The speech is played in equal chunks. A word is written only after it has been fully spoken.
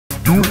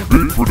Too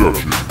Big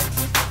Production.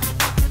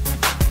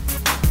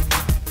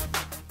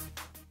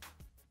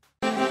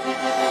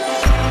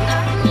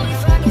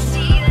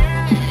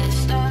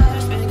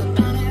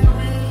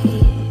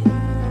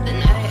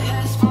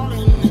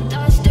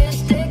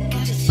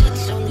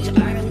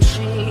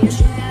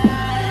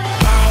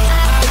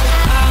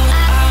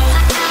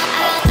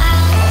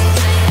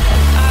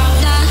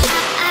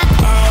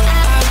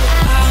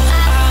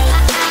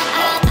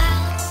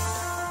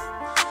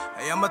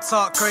 I'ma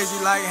talk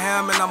crazy like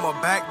him and I'ma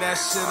back that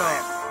shit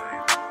up.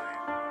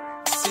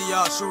 See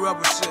y'all true rebel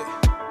shit,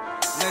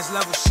 next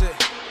level shit.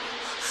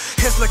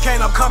 Hitler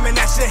Kane, I'm coming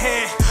at your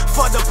head.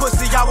 For the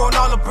pussy, I want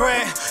all the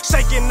bread.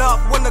 Shaking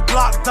up when the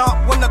Glock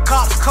dump. When the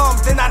cops come,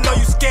 then I know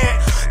you scared.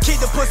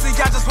 Keep the pussy,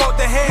 I just want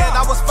the head.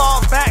 I was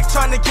far back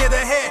trying to get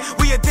ahead.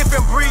 We a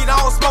different breed,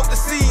 I don't smoke the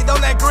seed. On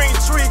that green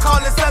tree,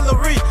 call it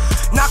celery.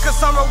 Not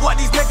concerned with what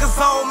these niggas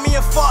on. Me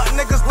and fuck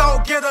niggas don't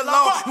get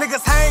along.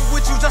 Niggas hang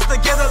with you just to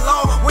get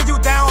along. When you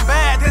down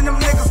bad, then them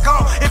niggas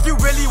gone. If you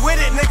really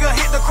with it, nigga,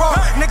 hit the chrome.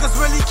 Niggas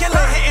really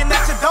killing, hitting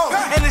at your dome.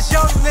 And it's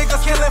young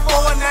niggas killing for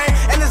a name.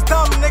 And it's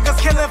dumb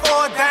niggas killing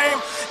for a dame.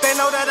 They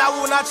know that I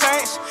will not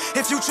change.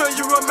 If you chill,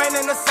 you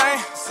remaining the same.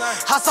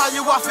 I saw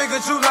you, I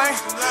figured you lame.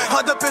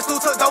 Put the pistol,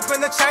 took dope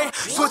in the chain.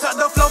 Switch up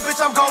the flow, bitch,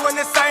 I'm going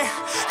insane.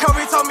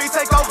 Curry told me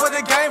take over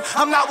the game.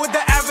 I'm not with the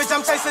average,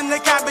 I'm chasing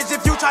the cabbage.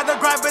 If you try to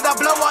grab it, I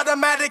blow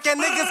automatic.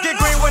 And niggas get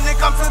green when it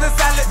comes to the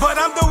salad.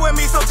 But I'm doing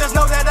me, so just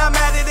know that I'm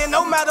at it. And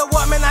no matter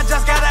what, man, I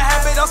just gotta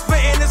have it. I'm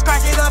spitting this crack,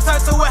 it done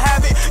turned to a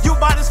habit. You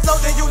buy this flow,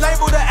 then you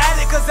label the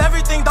addict. Cause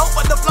everything dope,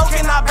 but the flow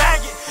cannot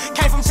bag it.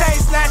 Came from chain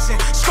snatching,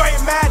 straight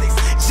Maddox.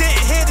 Jit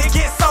hit it,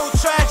 get so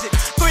tragic.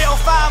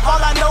 305,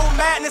 all I know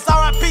madness.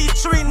 RIP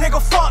tree,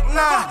 nigga, fuck 9.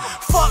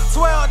 Fuck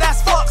 12,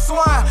 that's fuck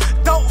swine.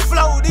 Don't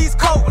flow these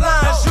coke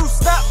lines. You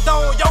stepped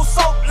on your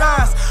soap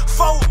lines.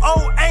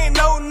 4-0 ain't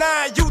no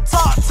 9. You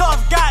talk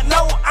tough, got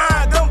no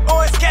iron. Them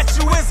boys catch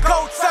you, it's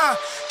go time.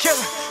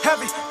 Killing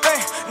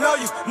everything, know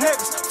you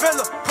niggas feel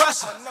the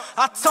pressure.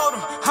 I told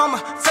them I'ma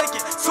take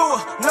it to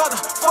another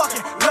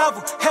fucking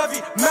level. Heavy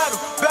metal,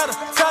 better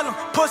tell them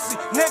pussy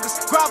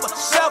niggas grab a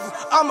shovel.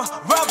 I'm a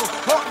rebel,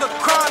 want the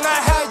crown,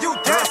 I had you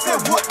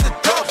dancing with the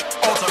devil.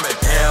 Ultimate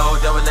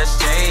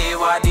L-double-S-J,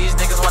 why these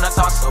niggas wanna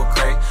talk so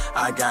crazy?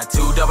 I got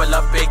 2 double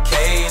up big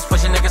K's,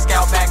 pushing niggas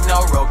scalp back,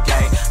 no road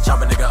gang.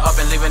 Chop a nigga up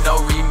and leaving no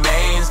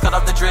remains. Cut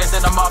off the dreads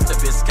and I'm off the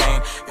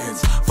Biscayne.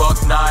 It's fuck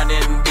 9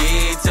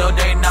 indeed, till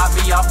they knock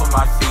me off of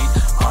my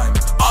feet. I'm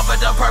off of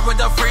the perp with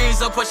the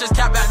freezer, push his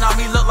cap back, now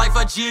me look like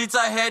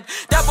Vegeta head.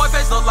 That boy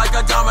face look like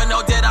a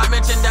domino. Did I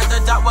mention that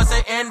the dot was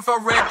an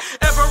infrared?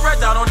 Infrared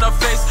down on the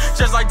face,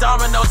 just like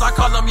dominoes. I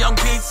call them young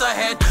pizza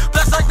head.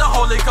 Blessed like the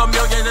Holy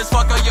Communion, this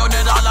fuck a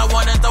unit. All I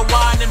want is the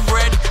wine and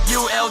bread.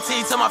 ULT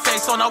to my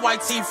face on a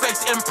white tee,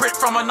 face imprint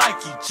from a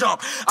Nike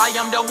jump. I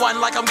am the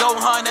one like I'm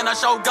Gohan and a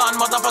Shogun.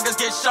 Motherfuckers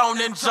get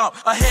shown and jump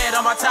ahead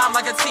of my time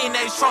like a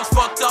teenage trunks.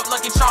 Fucked up,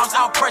 Lucky Charms,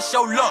 outpress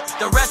your look.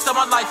 The rest of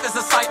my life is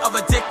a sight of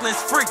a dickless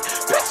freak.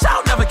 Bitch,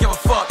 I'll never give a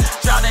fuck.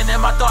 Drowning in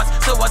my thoughts,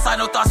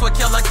 suicidal thoughts with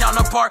killer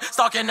counterpart.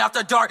 Stalking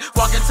after dark,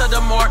 walking to the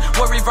morgue.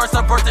 We'll reverse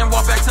the birth and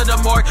walk back to the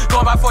morgue.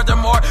 Going by for the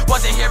more,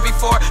 wasn't here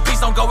before.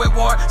 Peace don't go with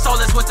war,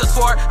 soulless with the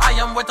sword. I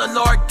am with the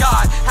Lord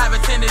God, have a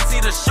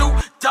tendency to shoot,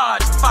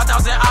 dodge.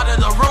 5,000 out of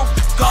the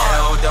roof,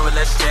 gone.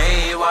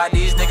 L-double-S-J, why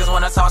these niggas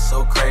wanna talk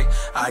so crazy?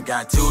 I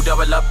got 2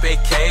 double up big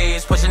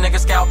K's, pushing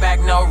niggas scalp back,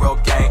 no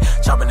road gang.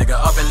 Chop a nigga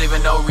up and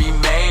leaving no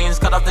remains.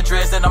 Cut off the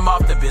dreads and I'm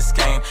off the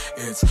Biscayne.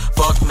 It's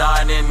fuck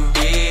 9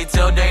 indeed,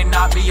 till they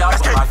knock me off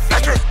of my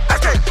feet. I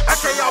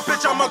can't, y'all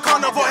bitch, I'm a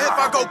carnivore. If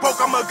I go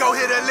broke, I'ma go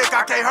hit a lick.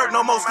 I can't hurt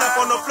no more. Slept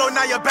on the floor,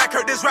 now your back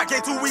hurt. This rack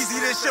ain't too easy.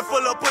 This shit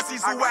full of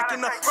pussies who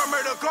whacking up. From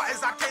murder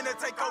gardens, I came to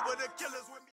take over the killers with